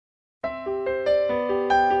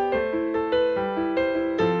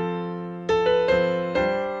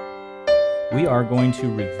we are going to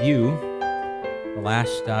review the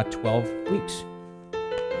last 12 weeks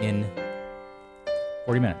in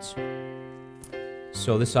 40 minutes.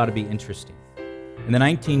 So this ought to be interesting. In the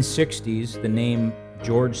 1960s, the name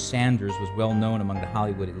George Sanders was well known among the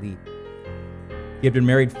Hollywood elite. He had been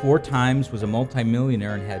married 4 times, was a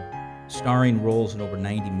multimillionaire, and had starring roles in over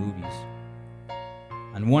 90 movies.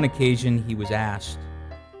 On one occasion, he was asked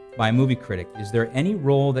by a movie critic, "Is there any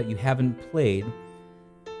role that you haven't played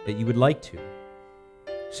that you would like to?"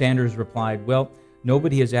 Sanders replied, "Well,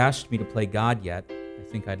 nobody has asked me to play God yet. I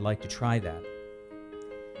think I'd like to try that."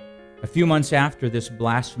 A few months after this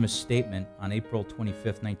blasphemous statement, on April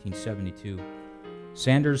 25, 1972,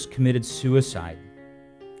 Sanders committed suicide.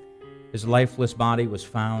 His lifeless body was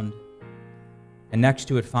found, and next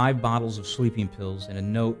to it 5 bottles of sleeping pills and a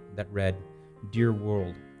note that read, "Dear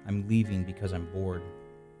world, I'm leaving because I'm bored."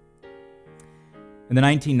 In the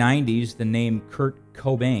 1990s, the name Kurt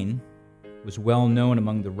Cobain was well known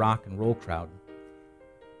among the rock and roll crowd.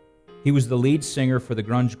 He was the lead singer for the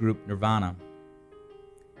grunge group Nirvana.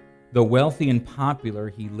 Though wealthy and popular,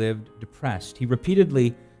 he lived depressed. He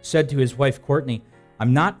repeatedly said to his wife Courtney,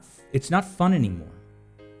 "It's not fun anymore.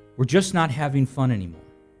 We're just not having fun anymore."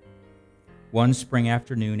 One spring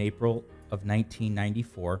afternoon, April of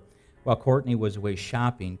 1994, while Courtney was away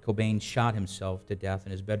shopping, Cobain shot himself to death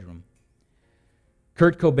in his bedroom.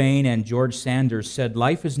 Kurt Cobain and George Sanders said,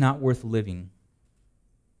 "Life is not worth living."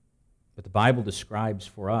 But the Bible describes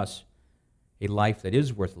for us a life that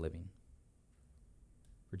is worth living.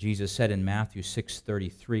 For Jesus said in Matthew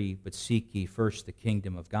 6:33, "But seek ye first the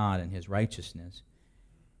kingdom of God and his righteousness,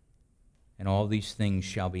 and all these things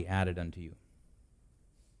shall be added unto you."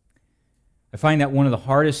 I find that one of the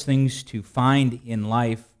hardest things to find in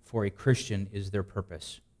life for a Christian is their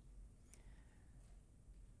purpose.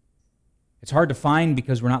 It's hard to find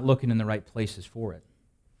because we're not looking in the right places for it.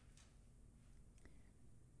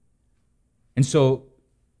 And so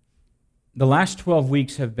the last 12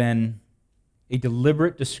 weeks have been a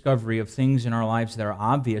deliberate discovery of things in our lives that are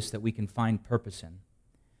obvious that we can find purpose in.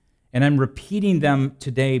 And I'm repeating them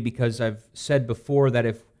today because I've said before that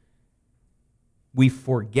if we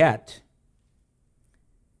forget,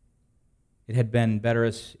 it had been better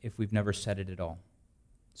as if we've never said it at all.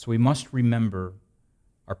 So we must remember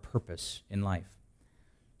our purpose in life.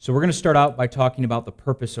 So we're going to start out by talking about the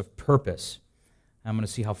purpose of purpose. I'm going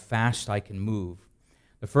to see how fast I can move.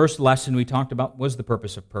 The first lesson we talked about was the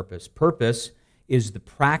purpose of purpose. Purpose is the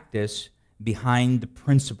practice behind the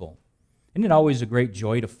principle. Isn't it always a great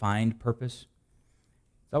joy to find purpose?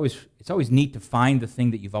 It's always neat to find the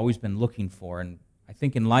thing that you've always been looking for. And I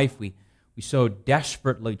think in life we so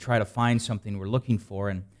desperately try to find something we're looking for,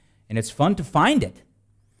 and it's fun to find it.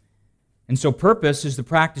 And so purpose is the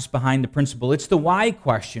practice behind the principle. It's the why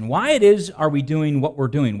question. Why it is are we doing what we're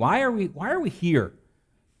doing? Why are we here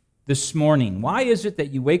this morning? Why is it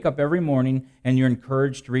that you wake up every morning and you're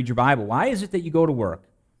encouraged to read your Bible? Why is it that you go to work?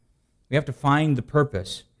 We have to find the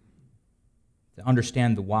purpose to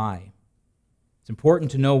understand the why. It's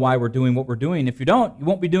important to know why we're doing what we're doing. If you don't, you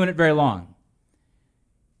won't be doing it very long.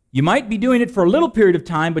 You might be doing it for a little period of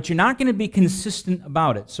time, but you're not going to be consistent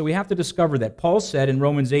about it. So we have to discover that. Paul said in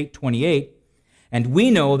Romans 8:28, "And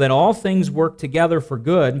we know that all things work together for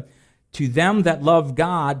good to them that love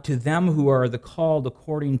God, to them who are the called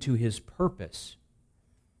according to his purpose."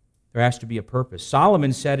 There has to be a purpose.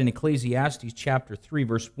 Solomon said in Ecclesiastes chapter 3,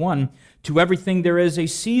 verse 1, "To everything there is a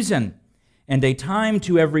season, and a time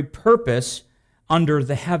to every purpose under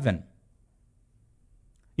the heaven."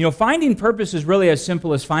 You know, finding purpose is really as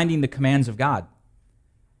simple as finding the commands of God.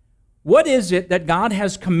 What is it that God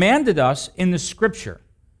has commanded us in the Scripture?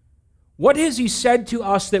 What has he said to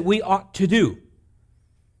us that we ought to do?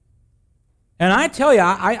 And I tell you,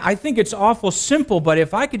 I think it's awful simple, but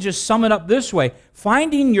if I could just sum it up this way,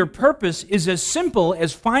 finding your purpose is as simple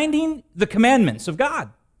as finding the commandments of God.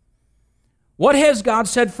 What has God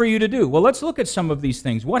said for you to do? Well, let's look at some of these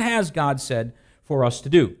things. What has God said for us to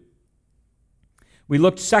do? We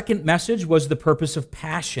looked, second message was the purpose of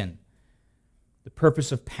passion. The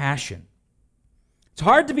purpose of passion. It's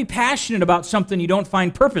hard to be passionate about something you don't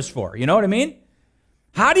find purpose for. You know what I mean?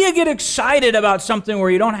 How do you get excited about something where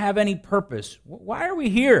you don't have any purpose? Why are we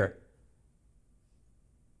here?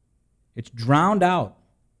 It's drowned out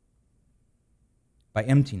by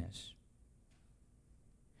emptiness.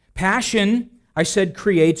 Passion, I said,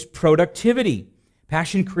 creates productivity.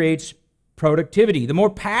 Passion creates productivity. The more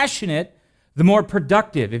passionate, the more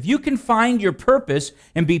productive. If you can find your purpose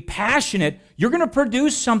and be passionate, you're going to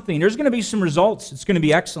produce something. There's going to be some results. It's going to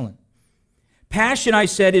be excellent. Passion, I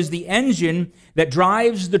said, is the engine that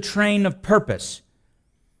drives the train of purpose.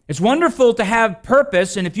 It's wonderful to have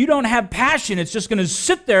purpose, and if you don't have passion, it's just going to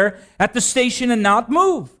sit there at the station and not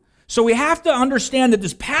move. So we have to understand that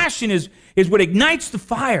this passion is what ignites the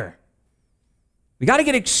fire. We got to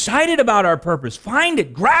get excited about our purpose. Find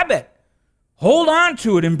it, grab it, hold on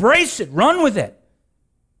to it, embrace it, run with it.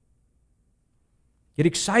 Get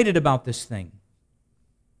excited about this thing.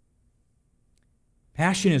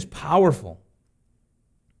 Passion is powerful.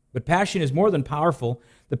 But passion is more than powerful.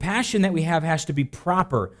 The passion that we have has to be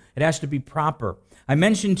proper. It has to be proper. I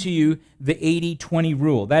mentioned to you the 80-20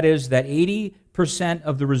 rule. That is that 80%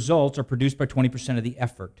 of the results are produced by 20% of the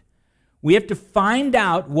effort. We have to find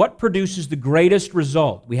out what produces the greatest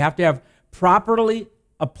result. We have to have properly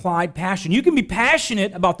applied passion. You can be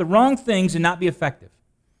passionate about the wrong things and not be effective.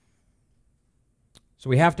 So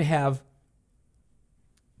we have to have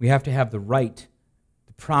the right,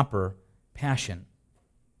 the proper passion.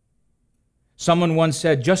 Someone once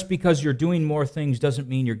said, just because you're doing more things doesn't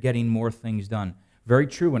mean you're getting more things done. Very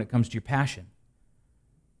true when it comes to your passion.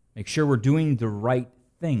 Make sure we're doing the right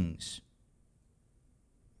things.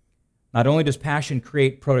 Not only does passion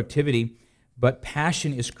create productivity, but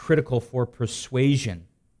passion is critical for persuasion.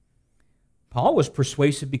 Paul was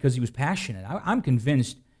persuasive because he was passionate. I'm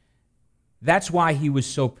convinced that's why he was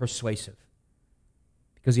so persuasive,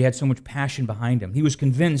 because he had so much passion behind him. He was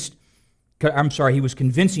convincing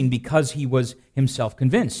because he was himself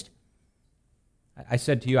convinced. I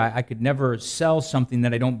said to you, I could never sell something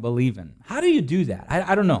that I don't believe in. How do you do that?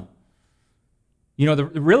 I don't know. You know,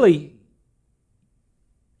 really,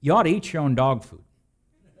 you ought to eat your own dog food,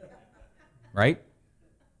 right?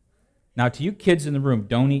 Now, to you kids in the room,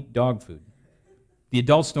 don't eat dog food. The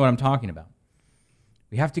adults know what I'm talking about.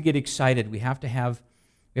 We have to get excited. We have to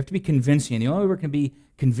be convincing. And the only way we can be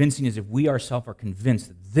convincing is if we ourselves are convinced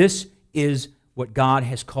that this is what God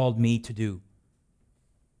has called me to do.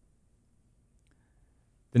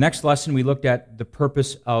 The next lesson, we looked at the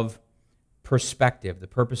purpose of perspective. The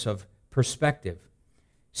purpose of perspective.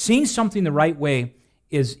 Seeing something the right way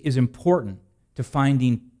is important to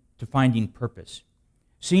finding purpose.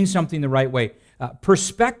 Seeing something the right way.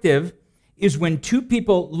 Perspective is when two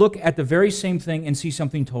people look at the very same thing and see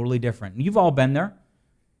something totally different. And you've all been there.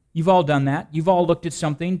 You've all done that. You've all looked at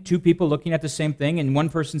something, two people looking at the same thing, and one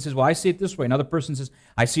person says, well, I see it this way. Another person says,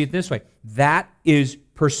 I see it this way. That is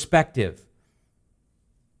perspective.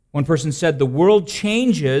 One person said, the world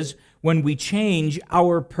changes when we change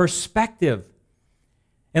our perspective.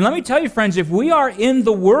 And let me tell you, friends, if we are in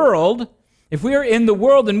the world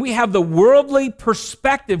and we have the worldly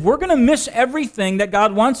perspective, we're going to miss everything that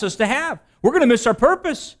God wants us to have. We're going to miss our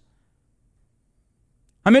purpose.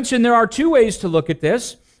 I mentioned there are two ways to look at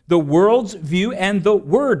this, the world's view and the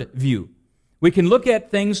Word view. We can look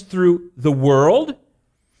at things through the world,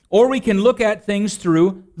 or we can look at things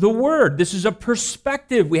through the Word. This is a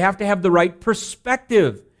perspective. We have to have the right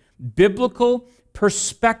perspective. Biblical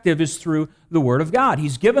perspective is through the Word of God.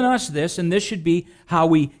 He's given us this, and this should be how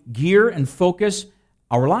we gear and focus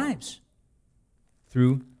our lives,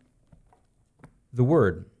 through the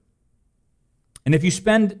Word. And if you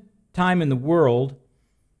spend time in the world,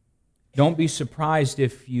 don't be surprised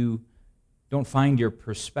if you don't find your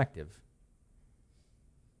perspective.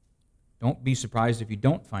 Don't be surprised if you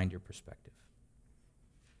don't find your perspective.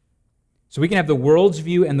 So we can have the world's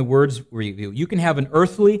view and the Word's view. You can have an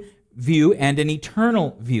earthly view and an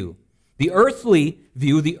eternal view. The earthly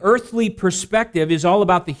view, the earthly perspective is all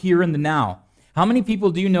about the here and the now. How many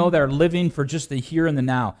people do you know that are living for just the here and the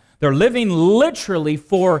now? They're living literally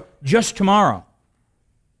for just tomorrow.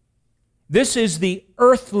 This is the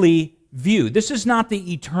earthly view. This is not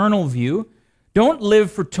the eternal view. Don't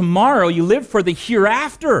live for tomorrow. You live for the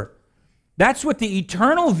hereafter. That's what the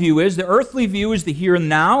eternal view is. The earthly view is the here and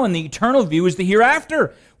now, and the eternal view is the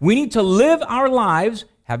hereafter. We need to live our lives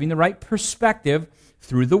having the right perspective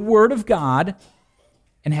through the Word of God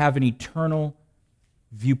and have an eternal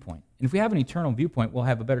viewpoint. And if we have an eternal viewpoint, we'll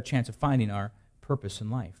have a better chance of finding our purpose in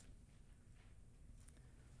life.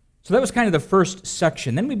 So that was kind of the first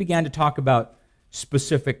section. Then we began to talk about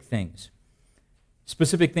specific things.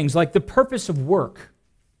 Specific things like the purpose of work,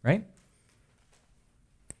 right?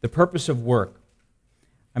 The purpose of work.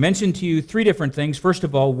 I mentioned to you three different things. First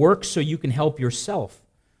of all, work so you can help yourself.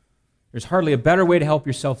 There's hardly a better way to help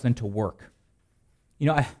yourself than to work. You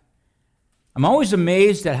know, I'm always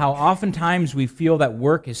amazed at how oftentimes we feel that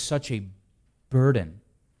work is such a burden,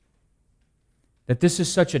 that this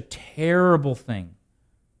is such a terrible thing.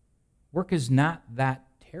 Work is not that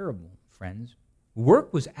terrible, friends.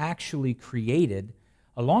 Work was actually created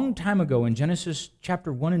a long time ago in Genesis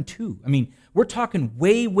chapter 1 and 2. I mean, we're talking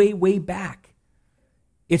way, way, way back.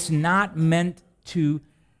 It's not meant to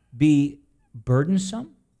be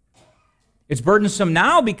burdensome. It's burdensome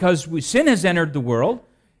now because sin has entered the world,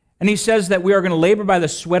 and he says that we are going to labor by the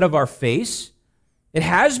sweat of our face. It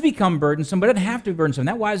has become burdensome, but it doesn't have to be burdensome.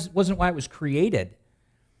 That wasn't why it was created.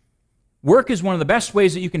 Work is one of the best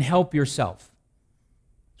ways that you can help yourself.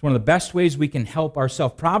 It's one of the best ways we can help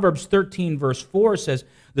ourselves. Proverbs 13, verse 4 says,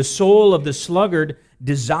 "The soul of the sluggard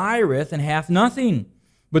desireth and hath nothing,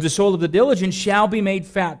 but the soul of the diligent shall be made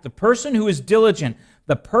fat." The person who is diligent,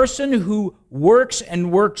 the person who works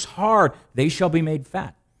and works hard, they shall be made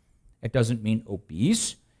fat. It doesn't mean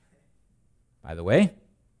obese, by the way.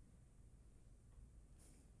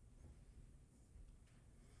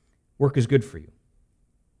 Work is good for you.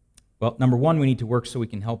 Well, number one, we need to work so we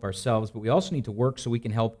can help ourselves, but we also need to work so we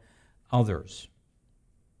can help others.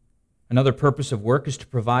 Another purpose of work is to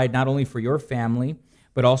provide not only for your family,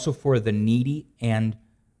 but also for the needy and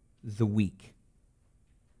the weak.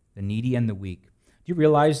 The needy and the weak. Do you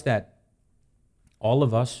realize that all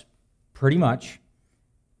of us, pretty much,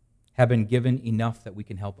 have been given enough that we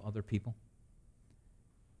can help other people?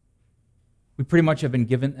 We pretty much have been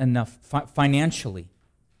given enough financially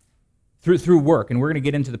through work, and we're going to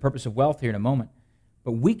get into the purpose of wealth here in a moment.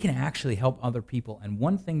 But we can actually help other people, and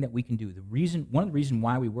one thing that we can do, one of the reasons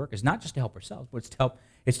why we work is not just to help ourselves, but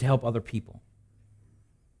it's to help other people.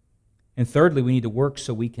 And thirdly, we need to work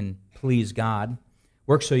so we can please God.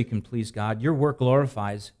 Work so you can please God. Your work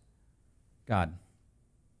glorifies God.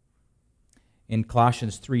 In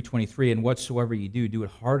Colossians 3:23, "And whatsoever you do, do it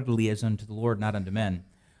heartily as unto the Lord, not unto men."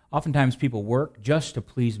 Oftentimes people work just to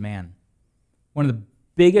please man. One of the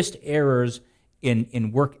biggest errors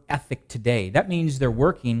in work ethic today. That means they're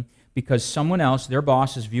working because someone else, their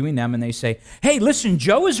boss, is viewing them and they say, "Hey, listen,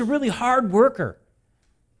 Joe is a really hard worker."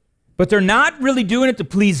 But they're not really doing it to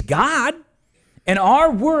please God. And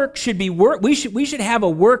our work should be work. We should have a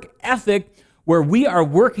work ethic where we are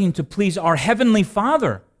working to please our Heavenly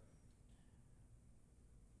Father.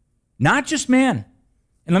 Not just man.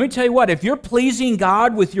 And let me tell you what, if you're pleasing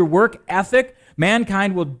God with your work ethic,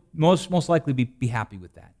 mankind will most likely be happy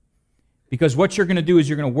with that. Because what you're going to do is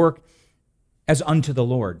you're going to work as unto the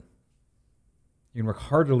Lord. You're going to work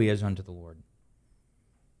heartily as unto the Lord.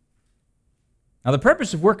 Now, the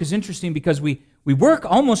purpose of work is interesting because we work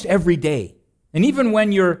almost every day. And even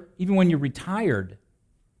when you're retired,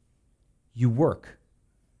 you work.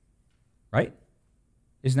 Right?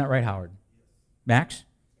 Isn't that right, Howard? Max?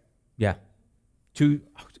 Yeah. Two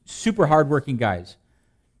super hardworking guys.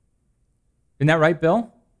 Isn't that right,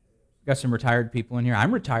 Bill? Got some retired people in here.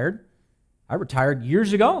 I'm retired. I retired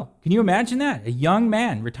years ago. Can you imagine that? A young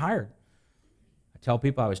man retired. I tell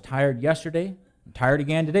people I was tired yesterday. I'm tired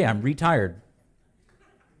again today. I'm retired.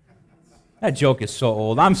 That joke is so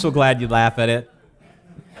old. I'm so glad you laugh at it.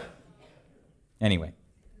 Anyway,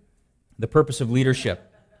 the purpose of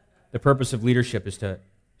leadership. The purpose of leadership is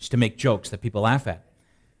to make jokes that people laugh at.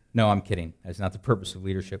 No, I'm kidding. That's not the purpose of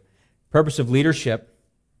leadership. Purpose of leadership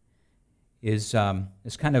is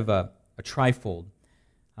kind of a trifold.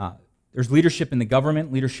 There's leadership in the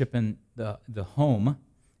government, leadership in the home,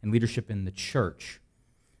 and leadership in the church.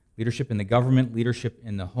 Leadership in the government, leadership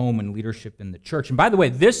in the home, and leadership in the church. And by the way,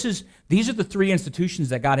 these are the three institutions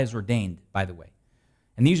that God has ordained, by the way.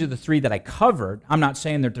 And these are the three that I covered. I'm not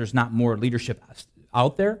saying that there's not more leadership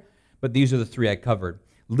out there, but these are the three I covered.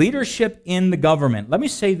 Leadership in the government. Let me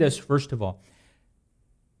say this first of all.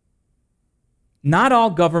 Not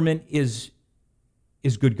all government is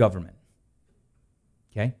good government.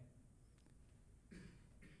 Okay?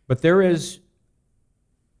 But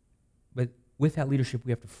with that leadership,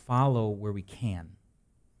 we have to follow where we can.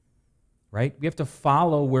 Right? We have to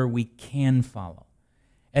follow where we can follow.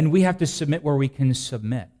 And we have to submit where we can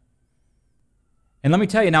submit. And let me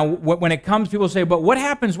tell you, now, when it comes, people say, but what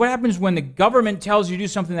happens when the government tells you to do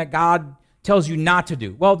something that God tells you not to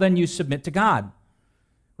do? Well, then you submit to God.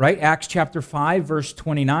 Right? Acts chapter 5, verse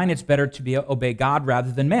 29, it's better to obey God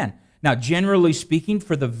rather than man. Now, generally speaking,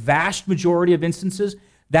 for the vast majority of instances,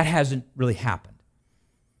 that hasn't really happened.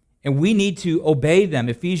 And we need to obey them.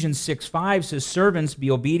 Ephesians 6:5 says, "Servants,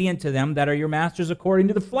 be obedient to them that are your masters according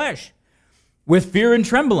to the flesh, with fear and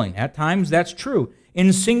trembling." At times, that's true.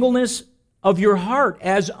 "In singleness of your heart,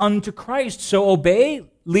 as unto Christ." So obey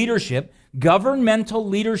leadership, governmental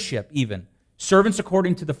leadership even, servants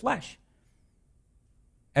according to the flesh,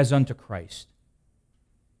 as unto Christ.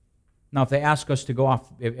 Now, if they ask us to go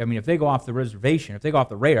off, if they go off the reservation, if they go off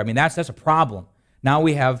the radar, that's a problem. Now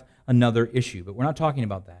we have another issue, but we're not talking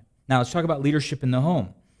about that. Now, let's talk about leadership in the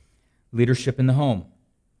home. Leadership in the home.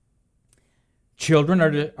 Children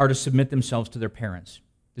are to submit themselves to their parents.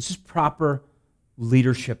 This is proper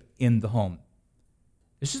leadership in the home.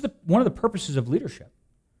 This is one of the purposes of leadership,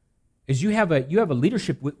 is you have a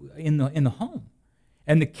leadership in the home.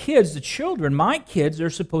 And the kids, the children, my kids, are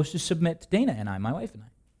supposed to submit to Dana and I, my wife and I.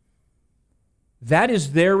 That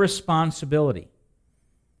is their responsibility.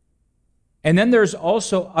 And then there's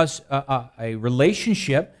also a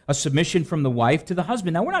relationship, a submission from the wife to the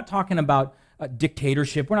husband. Now, we're not talking about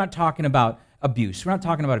dictatorship. We're not talking about abuse. We're not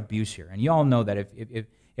talking about abuse here. And you all know that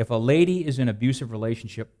if a lady is in an abusive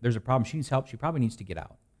relationship, there's a problem. She needs help. She probably needs to get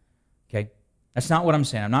out. Okay? That's not what I'm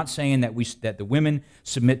saying. I'm not saying that the women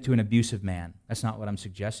submit to an abusive man. That's not what I'm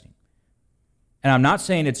suggesting. And I'm not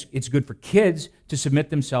saying it's good for kids to submit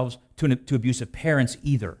themselves to abusive parents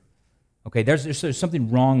either. Okay? There's something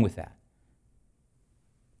wrong with that.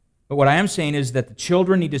 But what I am saying is that the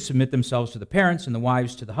children need to submit themselves to the parents, and the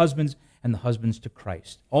wives to the husbands, and the husbands to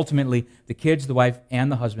Christ. Ultimately, the kids, the wife, and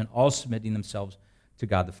the husband all submitting themselves to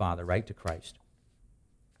God the Father, right? To Christ.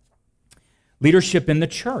 Leadership in the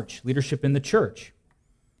church. Leadership in the church.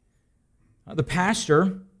 The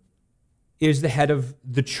pastor is the head of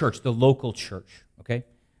the church, the local church, okay?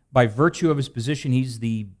 By virtue of his position, he's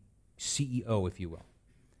the CEO, if you will.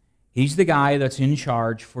 He's the guy that's in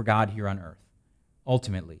charge for God here on earth,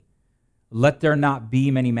 ultimately. Let there not be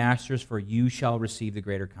many masters, for you shall receive the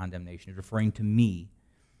greater condemnation. He's referring to me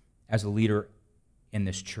as a leader in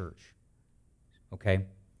this church. Okay?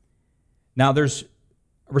 Now, there's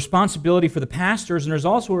a responsibility for the pastors, and there's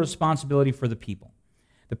also a responsibility for the people.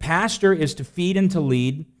 The pastor is to feed and to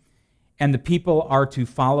lead, and the people are to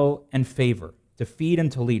follow and favor. To feed and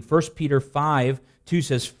to lead. 1 Peter 5:2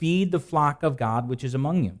 says, feed the flock of God which is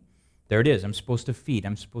among you. There it is. I'm supposed to feed.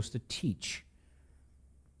 I'm supposed to teach.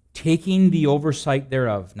 Taking the oversight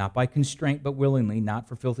thereof, not by constraint, but willingly, not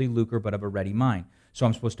for filthy lucre, but of a ready mind. So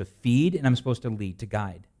I'm supposed to feed, and I'm supposed to lead, to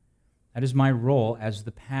guide. That is my role as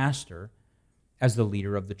the pastor, as the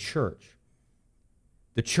leader of the church.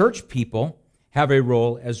 The church people have a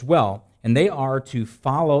role as well, and they are to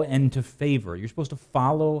follow and to favor. You're supposed to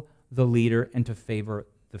follow the leader and to favor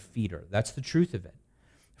the feeder. That's the truth of it.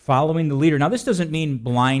 Following the leader. Now, this doesn't mean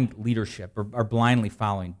blind leadership or blindly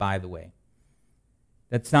following, by the way.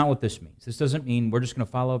 That's not what this means. This doesn't mean we're just going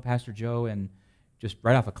to follow Pastor Joe and just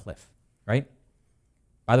right off a cliff, right?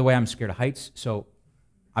 By the way, I'm scared of heights, so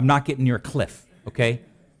I'm not getting near a cliff, okay?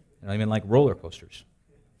 I don't even like roller coasters.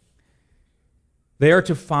 They are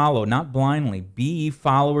to follow, not blindly. Be ye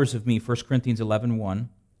followers of me, 1 Corinthians 11:1,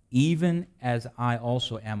 even as I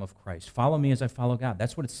also am of Christ. Follow me as I follow God.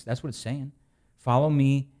 That's what it's saying. Follow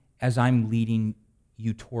me as I'm leading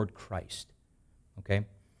you toward Christ, okay?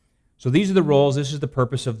 So these are the roles. This is the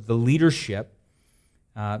purpose of the leadership.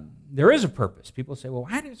 There is a purpose. People say, well,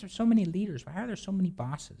 why are there so many leaders? Why are there so many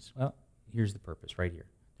bosses? Well, here's the purpose right here.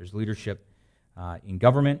 There's leadership in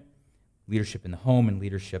government, leadership in the home, and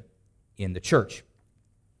leadership in the church.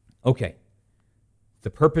 Okay. The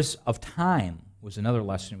purpose of time was another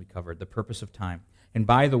lesson we covered, the purpose of time. And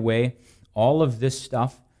by the way, all of this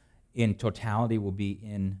stuff in totality will be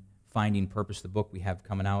in Finding Purpose, the book we have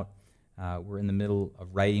coming out. We're in the middle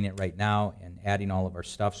of writing it right now and adding all of our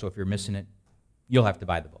stuff, so if you're missing it, you'll have to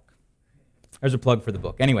buy the book. There's a plug for the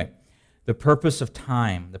book. Anyway, the purpose of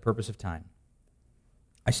time, the purpose of time.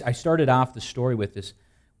 I started off the story with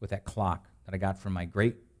that clock that I got from my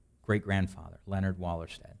great-grandfather, Leonard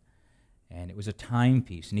Wallerstedt, and it was a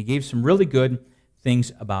timepiece, and he gave some really good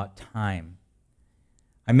things about time.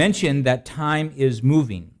 I mentioned that time is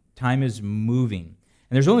moving. Time is moving.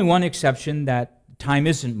 And there's only one exception that time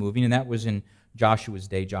isn't moving, and that was in Joshua's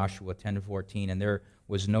day, Joshua 10-14, and there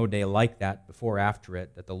was no day like that before or after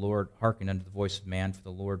it, that the Lord hearkened unto the voice of man, for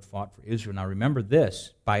the Lord fought for Israel. Now remember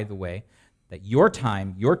this, by the way, that your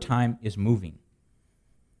time is moving.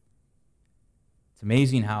 It's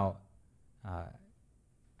amazing how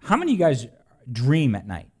many of you guys dream at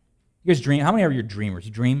night? You guys dream? How many of you are dreamers?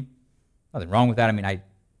 You dream? Nothing wrong with that. I mean,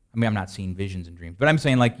 I'm not seeing visions and dreams, but I'm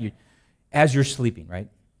saying like as you're sleeping, right?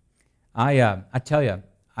 I tell you,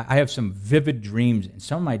 I have some vivid dreams, and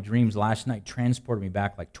some of my dreams last night transported me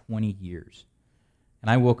back like 20 years.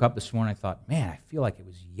 And I woke up this morning, I thought, man, I feel like it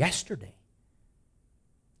was yesterday.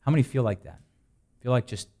 How many feel like that? Feel like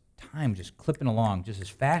just time just clipping along just as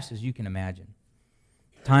fast as you can imagine.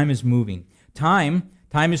 Time is moving. Time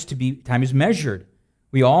is measured.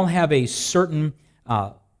 We all have a certain,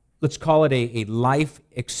 let's call it a life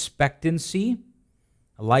expectancy.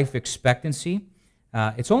 A life expectancy.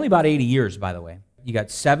 It's only about 80 years, by the way. You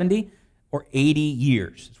got 70 or 80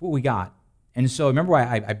 years. That's what we got. And so remember why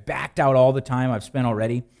I backed out all the time I've spent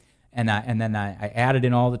already, and then I added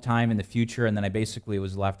in all the time in the future, and then I basically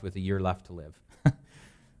was left with a year left to live. So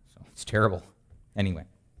it's terrible. Anyway,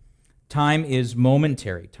 time is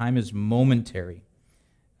momentary. Time is momentary.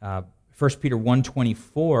 1 Peter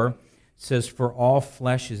 1:24 It says, "For all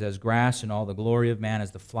flesh is as grass, and all the glory of man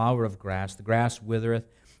as the flower of grass. The grass withereth,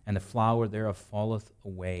 and the flower thereof falleth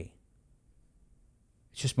away."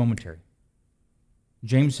 It's just momentary.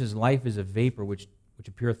 James says, "Life is a vapor which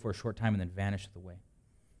appeareth for a short time and then vanisheth away."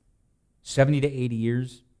 70 to 80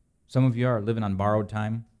 years. Some of you are living on borrowed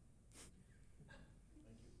time.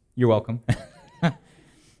 You're welcome.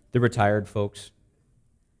 The retired folks.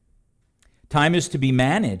 Time is to be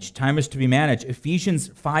managed. Time is to be managed. Ephesians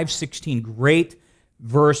 5:16, great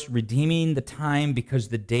verse, redeeming the time because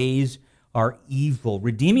the days are evil.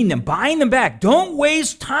 Redeeming them, buying them back. Don't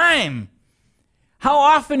waste time. How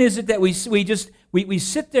often is it that we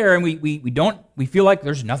sit there and we feel like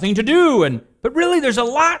there's nothing to do, but really there's a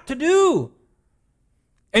lot to do.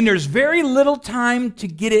 And there's very little time to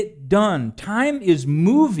get it done. Time is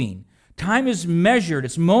moving. Time is measured.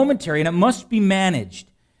 It's momentary, and it must be managed.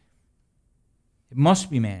 It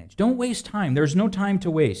must be managed. Don't waste time. There's no time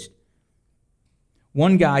to waste.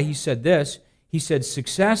 One guy, he said this. He said,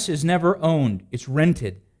 "Success is never owned. It's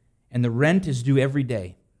rented, and the rent is due every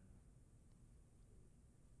day."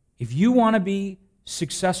 If you want to be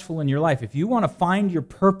successful in your life, if you want to find your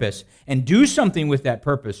purpose and do something with that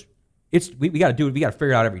purpose, we got to do it. We got to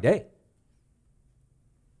figure it out every day.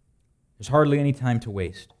 There's hardly any time to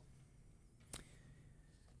waste.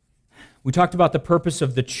 We talked about the purpose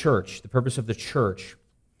of the church. The purpose of the church.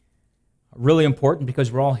 Really important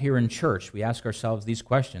because we're all here in church. We ask ourselves these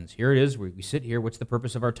questions. Here it is. We sit here. What's the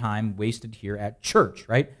purpose of our time wasted here at church,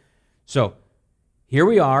 right? So here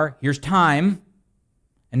we are. Here's time.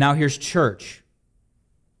 And now here's church.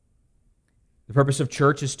 The purpose of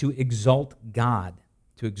church is to exalt God.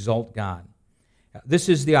 To exalt God. This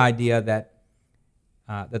is the idea that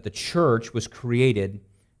the church was created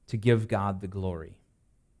to give God the glory.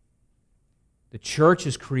 The church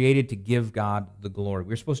is created to give God the glory.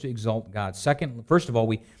 We're supposed to exalt God. First of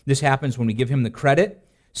all, this happens when we give Him the credit.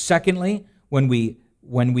 Secondly, when we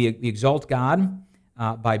exalt God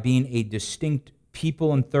by being a distinct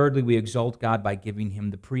people. And thirdly, we exalt God by giving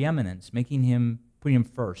Him the preeminence, putting Him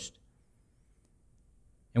first.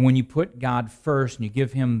 And when you put God first and you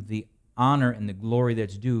give Him the honor and the glory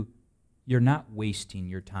that's due, you're not wasting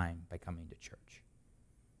your time by coming to church.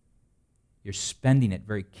 You're spending it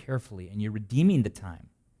very carefully, and you're redeeming the time.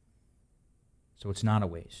 So it's not a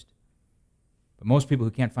waste. But most people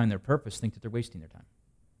who can't find their purpose think that they're wasting their time.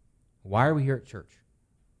 Why are we here at church?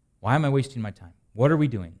 Why am I wasting my time? What are we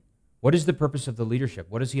doing? What is the purpose of the leadership?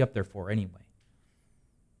 What is he up there for anyway?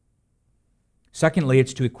 Secondly,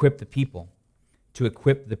 it's to equip the people. To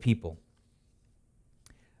equip the people.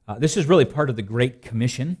 This is really part of the Great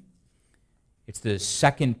Commission. It's the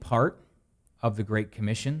second part of the Great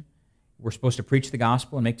Commission. We're supposed to preach the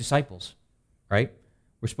gospel and make disciples, right?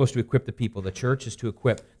 We're supposed to equip the people. The church is to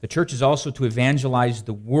equip. The church is also to evangelize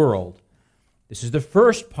the world. This is the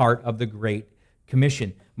first part of the Great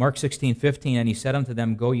Commission. Mark 16:15, "And he said unto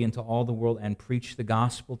them, Go ye into all the world and preach the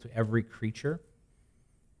gospel to every creature."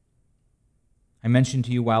 I mentioned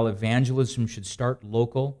to you, while evangelism should start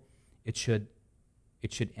local, it should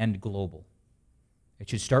end global. It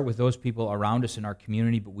should start with those people around us in our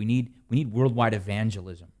community, but we need worldwide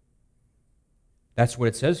evangelism. That's what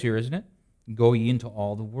it says here, isn't it? Go ye into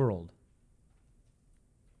all the world.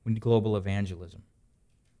 We need global evangelism.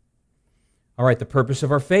 All right, the purpose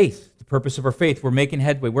of our faith. The purpose of our faith. We're making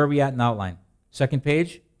headway. Where are we at in the outline? Second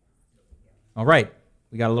page? All right,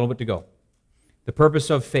 we got a little bit to go. The purpose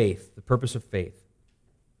of faith. The purpose of faith.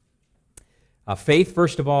 Faith,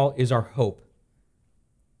 first of all, is our hope.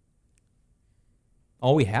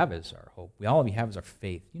 All we have is our hope. All we have is our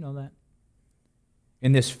faith. You know that?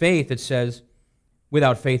 In this faith, it says,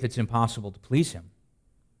 without faith, it's impossible to please Him.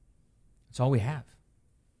 That's all we have.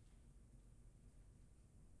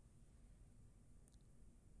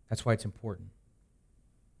 That's why it's important.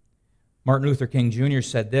 Martin Luther King Jr.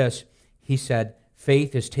 said this. He said,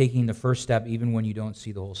 faith is taking the first step even when you don't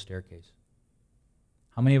see the whole staircase.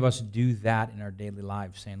 How many of us do that in our daily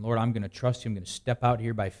lives, saying, Lord, I'm going to trust you. I'm going to step out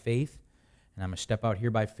here by faith, and I'm going to step out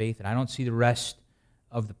here by faith, and I don't see the rest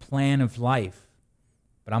of the plan of life,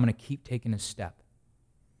 but I'm going to keep taking a step.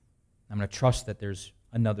 I'm going to trust that there's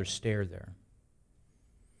another stair there.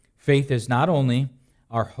 Faith is not only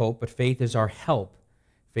our hope, but faith is our help.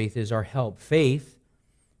 Faith is our help. Faith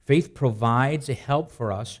provides a help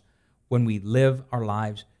for us when we live our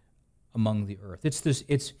lives among the earth.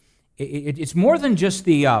 It's more than just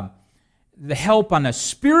the help on a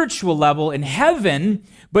spiritual level in heaven,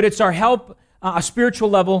 but it's our help, a spiritual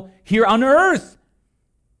level here on earth.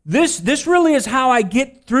 This really is how I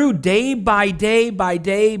get through day by day by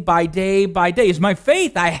day by day by day. Is my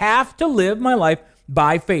faith. I have to live my life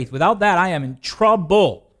by faith. Without that, I am in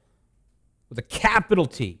trouble. with a capital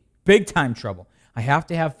T, big time trouble. I have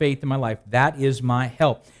to have faith in my life. That is my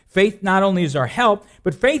help. Faith not only is our help,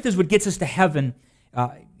 but faith is what gets us to heaven.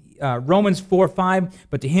 Romans 4:5,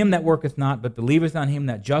 but to him that worketh not, but believeth on him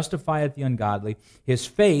that justifieth the ungodly, his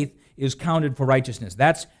faith is counted for righteousness.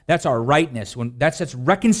 That's our rightness. That's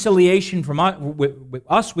reconciliation from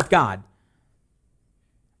us with God.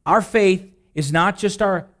 Our faith is not just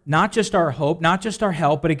our hope, not just our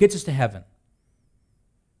help, but it gets us to heaven.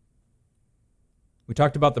 We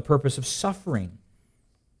talked about the purpose of suffering.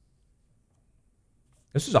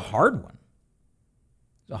 This is a hard one.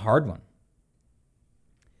 It's a hard one.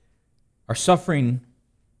 Our suffering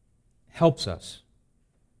helps us.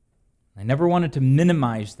 I never wanted to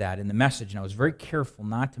minimize that in the message, and I was very careful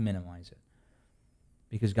not to minimize it.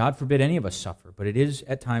 Because God forbid any of us suffer, but it is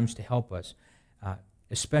at times to help us,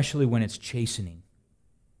 especially when it's chastening.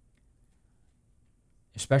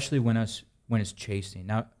 Especially when it's chastening.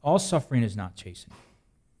 Now, all suffering is not chastening.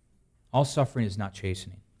 All suffering is not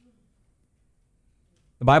chastening.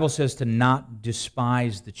 The Bible says to not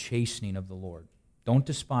despise the chastening of the Lord. Don't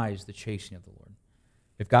despise the chastening of the Lord.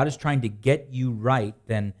 If God is trying to get you right,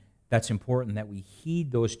 then that's important that we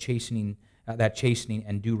heed those that chastening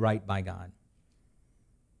and do right by God.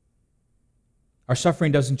 Our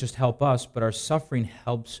suffering doesn't just help us, but our suffering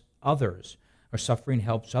helps others. Our suffering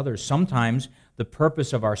helps others. Sometimes the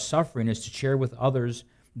purpose of our suffering is to share with others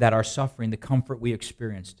that are suffering the comfort we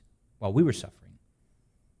experienced while we were suffering.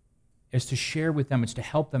 Is to share with them. It's to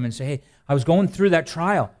help them and say, hey, I was going through that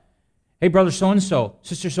trial. Hey, brother so-and-so,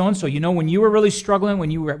 sister so-and-so, when you were really struggling,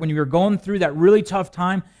 when you were going through that really tough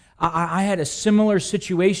time, I had a similar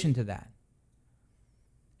situation to that.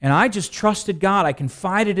 And I just trusted God. I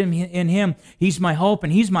confided in Him. He's my hope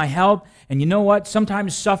and He's my help. And you know what?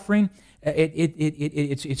 Sometimes suffering,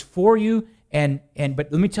 it's for you.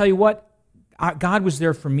 But let me tell you what, God was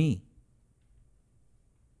there for me.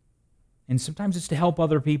 And sometimes it's to help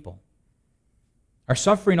other people. Our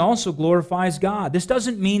suffering also glorifies God. This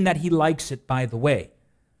doesn't mean that He likes it, by the way.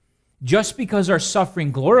 Just because our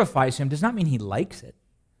suffering glorifies Him does not mean He likes it.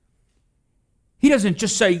 He doesn't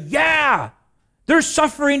just say, yeah, there's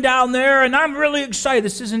suffering down there and I'm really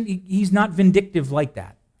excited. He's not vindictive like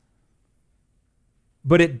that.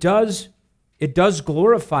 But it does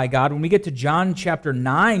glorify God. When we get to John chapter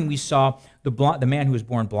 9, we saw the man who was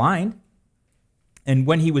born blind. And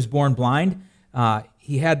when he was born blind, the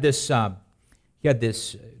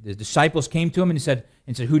disciples came to him and said,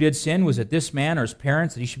 who did sin? Was it this man or his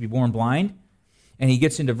parents that he should be born blind? And he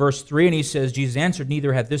gets into verse 3 and he says, Jesus answered,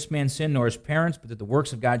 neither hath this man sinned nor his parents, but that the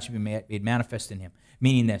works of God should be made manifest in him.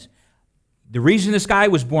 Meaning this, the reason this guy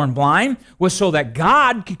was born blind was so that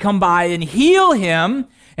God could come by and heal him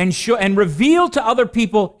and reveal to other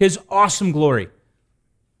people His awesome glory.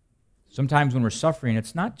 Sometimes when we're suffering,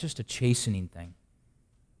 it's not just a chastening thing.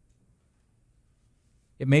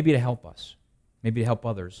 It may be to help us, maybe to help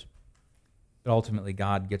others, but ultimately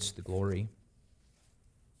God gets the glory.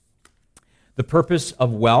 The purpose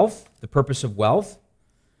of wealth. A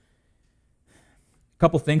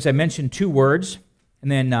couple things. I mentioned two words,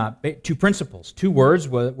 and then two principles. Two words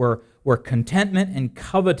were contentment and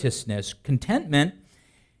covetousness. Contentment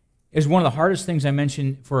is one of the hardest things I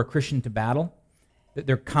mentioned for a Christian to battle. That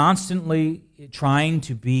they're constantly trying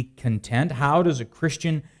to be content. How does a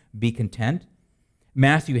Christian be content?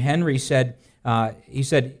 Matthew Henry said,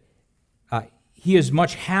 he is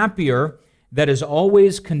much happier that is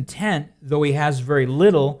always content, though he has very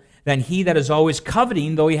little, than he that is always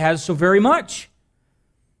coveting, though he has so very much.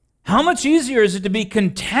 How much easier is it to be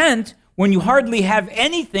content when you hardly have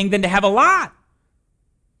anything than to have a lot?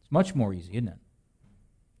 It's much more easy, isn't it?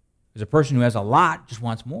 Because a person who has a lot just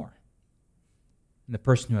wants more. And the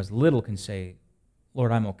person who has little can say,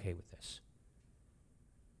 Lord, I'm okay with this.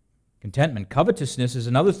 Contentment. Covetousness is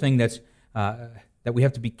another thing that we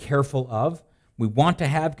have to be careful of. We want to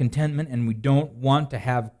have contentment and we don't want to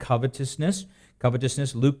have covetousness.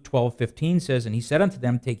 Covetousness, Luke 12:15 says, and he said unto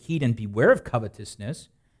them, take heed and beware of covetousness.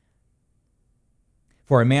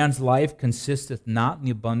 For a man's life consisteth not in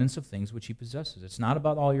the abundance of things which he possesses. It's not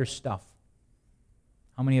about all your stuff.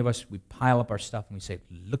 How many of us, we pile up our stuff and we say,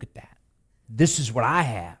 look at that. This is what I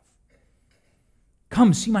have.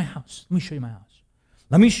 Come see my house. Let me show you my house.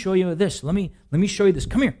 Let me show you this. Let me show you this.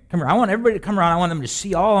 Come here. I want everybody to come around. I want them to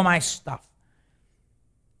see all of my stuff.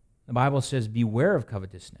 The Bible says, beware of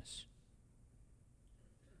covetousness.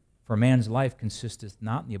 For a man's life consisteth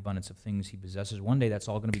not in the abundance of things he possesses. One day that's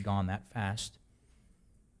all going to be gone that fast.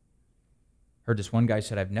 Heard this one guy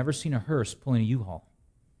said, I've never seen a hearse pulling a U-Haul.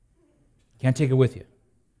 Can't take it with you.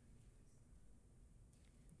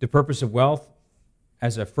 The purpose of wealth,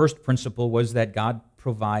 as a first principle, was that God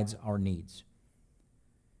provides our needs.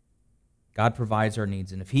 God provides our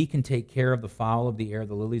needs. And if he can take care of the fowl of the air,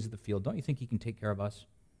 the lilies of the field, don't you think he can take care of us?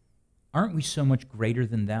 Aren't we so much greater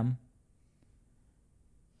than them?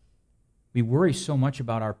 We worry so much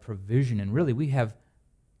about our provision, and really we have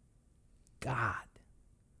God.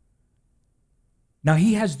 Now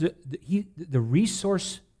he has the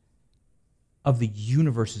resource of the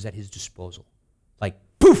universe is at his disposal. Like,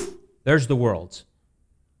 poof, there's the worlds.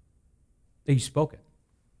 He spoke it.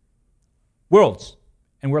 Worlds.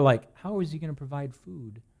 And we're like, how is he going to provide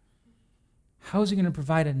food? How is he going to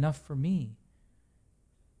provide enough for me?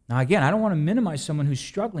 Now, again, I don't want to minimize someone who's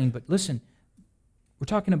struggling, but listen, we're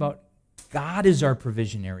talking about God is our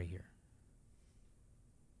provisionary here.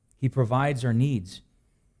 He provides our needs.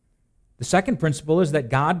 The second principle is that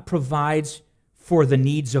God provides for the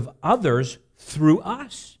needs of others through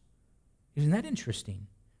us. Isn't that interesting?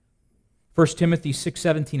 1 Timothy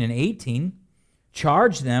 6:17 and 18,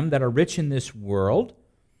 charge them that are rich in this world,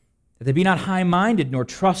 that they be not high-minded, nor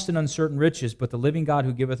trust in uncertain riches, but the living God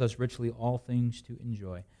who giveth us richly all things to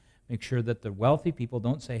enjoy. Make sure that the wealthy people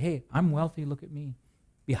don't say, hey, I'm wealthy, look at me.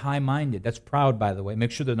 Be high-minded. That's proud, by the way.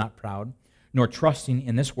 Make sure they're not proud, nor trusting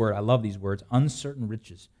in this word, I love these words, uncertain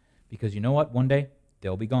riches. Because you know what? One day,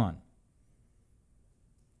 they'll be gone.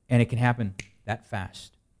 And it can happen that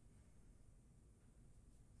fast.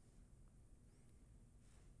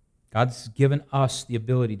 God's given us the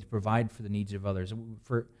ability to provide for the needs of others.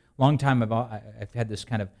 For a long time, I've had this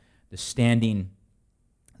kind of this standing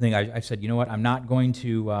thing. I've said, you know what? I'm not going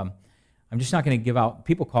to, I'm just not going to give out.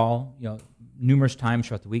 People call, numerous times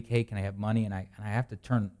throughout the week, hey, can I have money? And I have to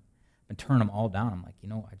turn them all down. I'm like,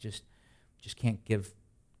 I just can't give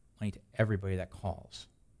money to everybody that calls.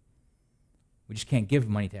 We just can't give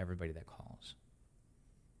money to everybody that calls.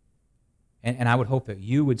 And I would hope that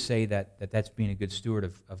you would say that that's being a good steward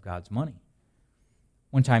of God's money.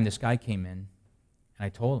 One time this guy came in, and I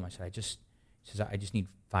told him, I said, I just need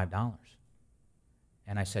 $5.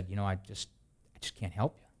 And I said, I just can't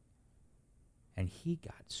help you. And he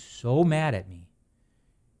got so mad at me.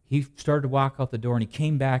 He started to walk out the door, and he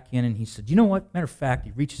came back in, and he said, you know what? Matter of fact,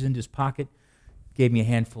 he reaches into his pocket, gave me a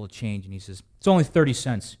handful of change, and he says, it's only 30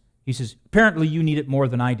 cents. He says, apparently you need it more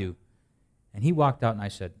than I do. And he walked out, and I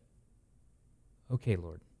said, okay,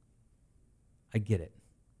 Lord, I get it.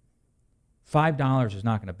 $5 is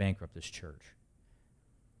not going to bankrupt this church.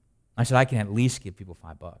 I said, I can at least give people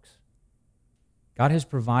 $5. God has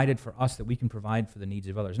provided for us that we can provide for the needs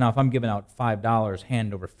of others. Now, if I'm giving out $5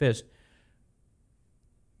 hand over fist,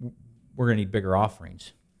 we're going to need bigger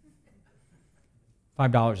offerings.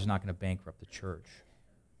 $5 is not going to bankrupt the church.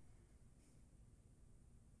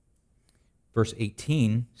 Verse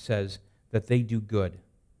 18 says that they do good.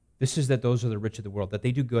 This is that those are the rich of the world, that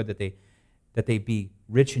they do good, that they be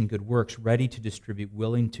rich in good works, ready to distribute,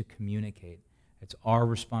 willing to communicate. It's our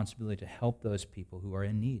responsibility to help those people who are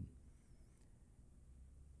in need.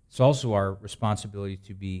 It's also our responsibility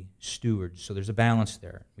to be stewards. So there's a balance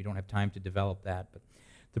there. We don't have time to develop that. But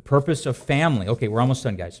the purpose of family. Okay, we're almost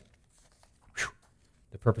done, guys. Whew.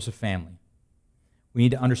 The purpose of family. We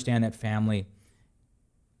need to understand that family,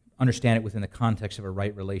 understand it within the context of a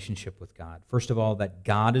right relationship with God. First of all, that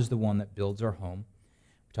God is the one that builds our home.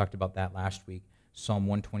 We talked about that last week. Psalm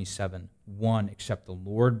 127:1, except the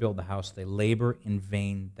Lord build the house, they labor in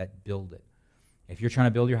vain that build it. If you're trying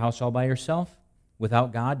to build your house all by yourself,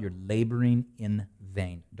 without God, you're laboring in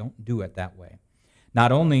vain. Don't do it that way.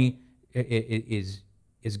 Not only is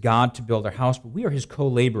God to build our house, but we are his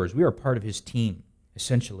co-laborers. We are part of his team,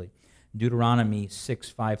 essentially. Deuteronomy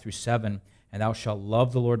 6:5-7, and thou shalt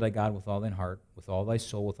love the Lord thy God with all thine heart, with all thy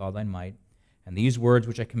soul, with all thine might. And these words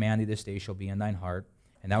which I command thee this day shall be in thine heart,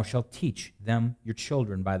 and thou shalt teach them, your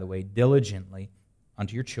children, by the way, diligently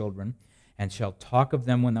unto your children, and shalt talk of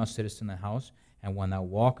them when thou sittest in the house, and when thou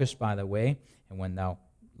walkest by the way, and when thou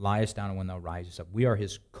liest down, and when thou risest up. We are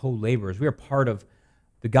his co-laborers. We are part of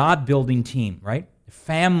the God-building team, right? The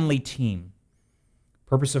family team.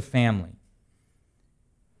 Purpose of family.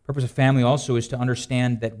 Purpose of family also is to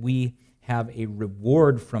understand that we have a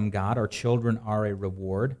reward from God. Our children are a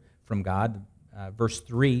reward from God. Verse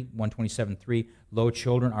 3, 127:3, lo,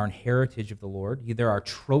 children are an heritage of the Lord. There are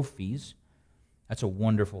trophies. That's a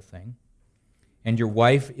wonderful thing. And your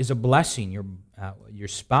wife is a blessing. Your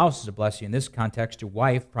spouse is a blessing. In this context, your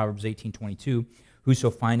wife, Proverbs 18:22, whoso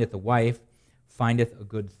findeth a wife findeth a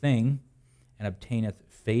good thing and obtaineth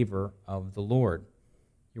favor of the Lord.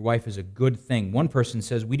 Your wife is a good thing. One person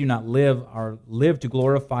says, we do not live to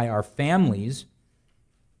glorify our families.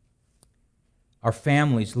 Our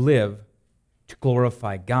families live to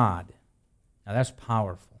glorify God. Now that's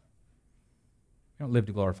powerful. We don't live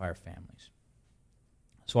to glorify our families.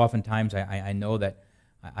 So oftentimes I know that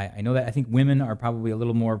I think women are probably a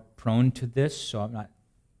little more prone to this, so I'm not.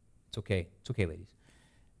 It's okay. It's okay, ladies.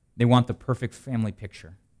 They want the perfect family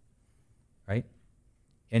picture, right?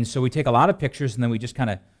 And so we take a lot of pictures and then we just kind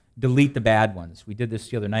of delete the bad ones. We did this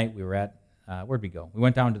the other night. We were at, where'd we go? We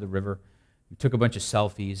went down to the river. We took a bunch of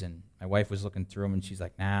selfies, and my wife was looking through them, and she's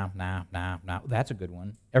like, nah. That's a good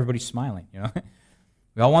one. Everybody's smiling, you know.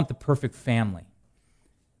 We all want the perfect family.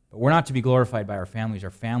 But we're not to be glorified by our families.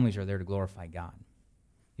 Our families are there to glorify God.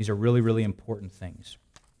 These are really, really important things.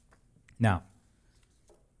 Now,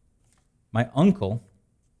 my uncle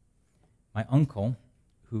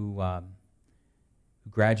who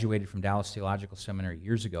graduated from Dallas Theological Seminary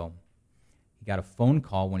years ago, he got a phone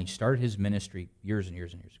call when he started his ministry years and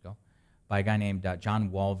years and years ago by a guy named John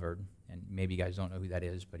Walvoord, and maybe you guys don't know who that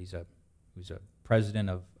is, but he was a president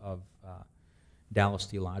of Dallas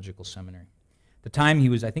Theological Seminary. At the time, he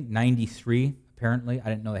was, I think, 93, apparently. I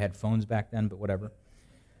didn't know they had phones back then, but whatever.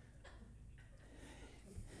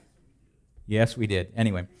 Yes, we did.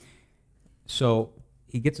 Anyway, so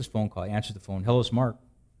he gets his phone call. He answers the phone. Hello, it's Mark.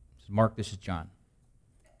 He says, Mark, this is John.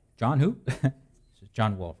 John who? He says,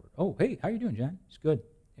 John Walvoord. Oh, hey, how you doing, John? It's good.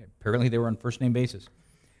 Yeah, apparently they were on first-name basis.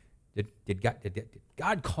 Did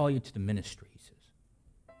God call you to the ministry? He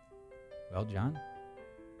says. Well, John,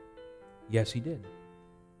 yes, he did.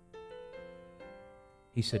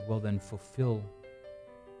 He said, well, then fulfill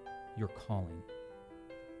your calling.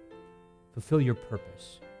 Fulfill your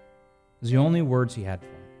purpose. Those are the only words he had for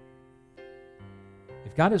him.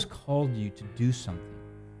 If God has called you to do something,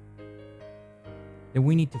 then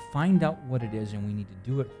we need to find out what it is, and we need to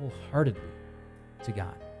do it wholeheartedly to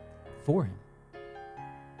God, for Him.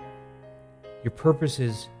 Your purpose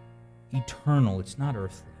is eternal. It's not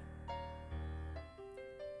earthly.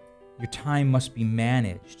 Your time must be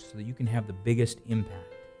managed so that you can have the biggest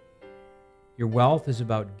impact. Your wealth is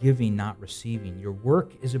about giving, not receiving. Your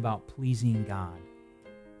work is about pleasing God.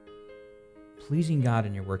 Pleasing God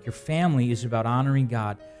in your work. Your family is about honoring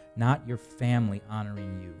God, not your family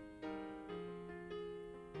honoring you.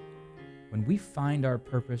 When we find our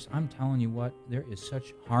purpose, I'm telling you what, there is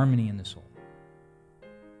such harmony in the soul.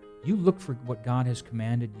 You look for what God has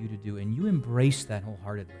commanded you to do, and you embrace that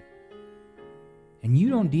wholeheartedly. And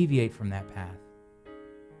you don't deviate from that path.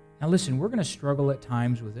 Now listen, we're going to struggle at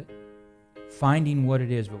times with it, finding what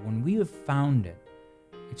it is, but when we have found it,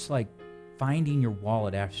 it's like finding your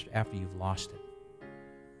wallet after you've lost it.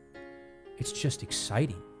 It's just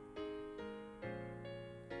exciting.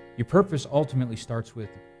 Your purpose ultimately starts with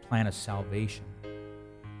the plan of salvation.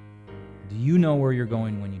 Do you know where you're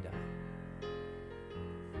going when you die?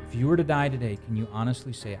 If you were to die today, can you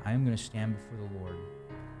honestly say, I am going to stand before the Lord?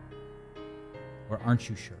 Or aren't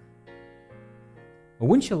you sure? Well,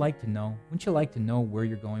 wouldn't you like to know? Wouldn't you like to know where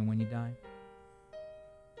you're going when you die?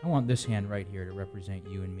 I want this hand right here to represent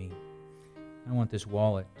you and me. I want this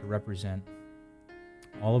wallet to represent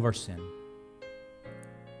all of our sin.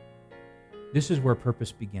 This is where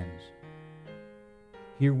purpose begins.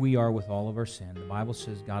 Here we are with all of our sin. The Bible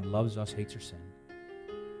says God loves us, hates our sin.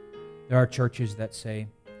 There are churches that say,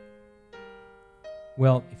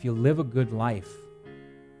 well, if you live a good life,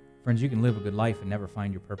 friends, you can live a good life and never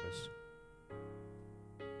find your purpose.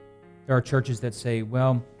 There are churches that say,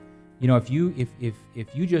 well, you know, if you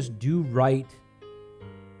just do right,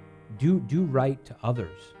 do right to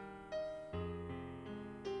others,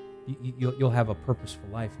 you'll have a purposeful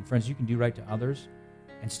life. And friends, you can do right to others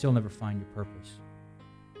and still never find your purpose.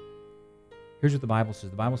 Here's what the Bible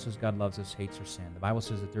says. The Bible says God loves us, hates our sin. The Bible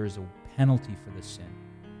says that there is a penalty for this sin.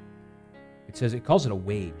 It calls it a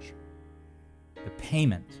wage. The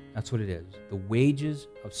payment, that's what it is. The wages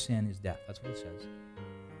of sin is death. That's what it says.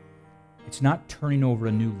 It's not turning over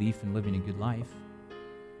a new leaf and living a good life.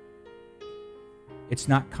 It's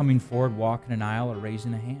not coming forward, walking an aisle, or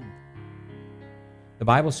raising a hand. The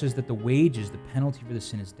Bible says that the wages, the penalty for the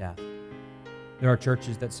sin is death. There are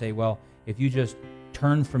churches that say, well, if you just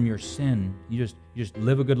turn from your sin, you just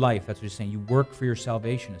live a good life. That's what it's saying. You work for your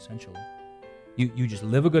salvation, essentially. You just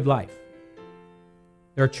live a good life.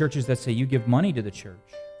 There are churches that say you give money to the church.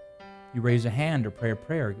 You raise a hand or pray a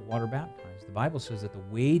prayer or get water baptized. The Bible says that the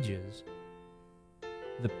wages,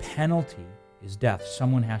 the penalty is death.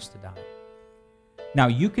 Someone has to die. Now,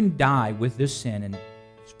 you can die with this sin and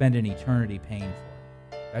spend an eternity paying for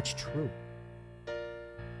it. That's true.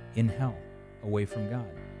 In hell, away from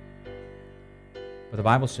God. But the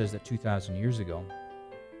Bible says that 2,000 years ago,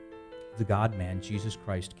 the God-man, Jesus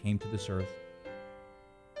Christ, came to this earth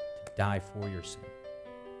to die for your sin.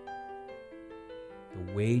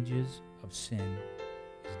 The wages of sin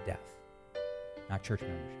is death, not church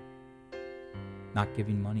membership, not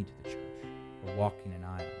giving money to the church, or walking an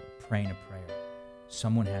aisle or praying a prayer.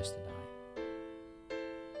 Someone has to die.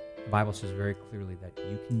 The Bible says very clearly that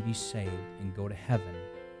you can be saved and go to heaven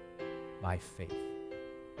by faith.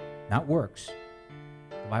 Not works.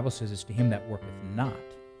 The Bible says it's to him that worketh not,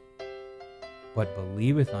 but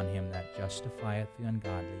believeth on him that justifieth the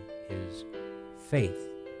ungodly, is faith.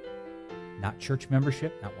 Not church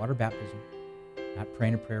membership, not water baptism, not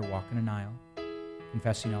praying a prayer, walking an aisle,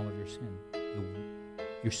 confessing all of your sin.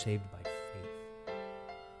 You're saved by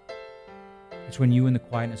faith. It's when you, in the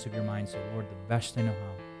quietness of your mind, say, Lord, the best I know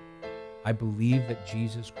how, I believe that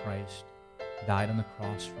Jesus Christ died on the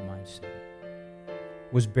cross for my sin,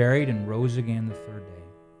 was buried and rose again the third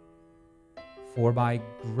day. For by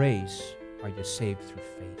grace are you saved through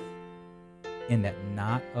faith, in that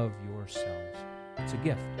not of yourselves. It's a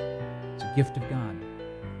gift. It's a gift of God.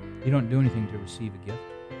 You don't do anything to receive a gift.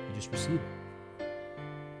 You just receive it.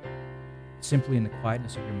 Simply in the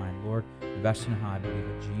quietness of your mind, Lord, the best in how I believe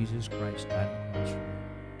that Jesus Christ died on the cross for me,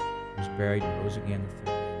 was buried and rose again the third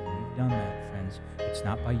day. When you've done that, friends, it's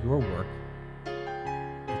not by your work.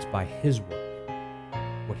 It's by his work,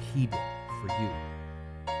 what he did for you,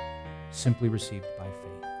 simply received by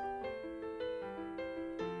faith.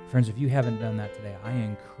 Friends, if you haven't done that today, I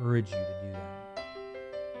encourage you to do that.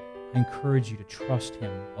 I encourage you to trust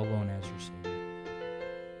him alone as your Savior.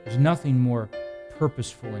 There's nothing more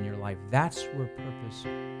purposeful in your life. That's where purpose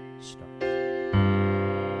starts.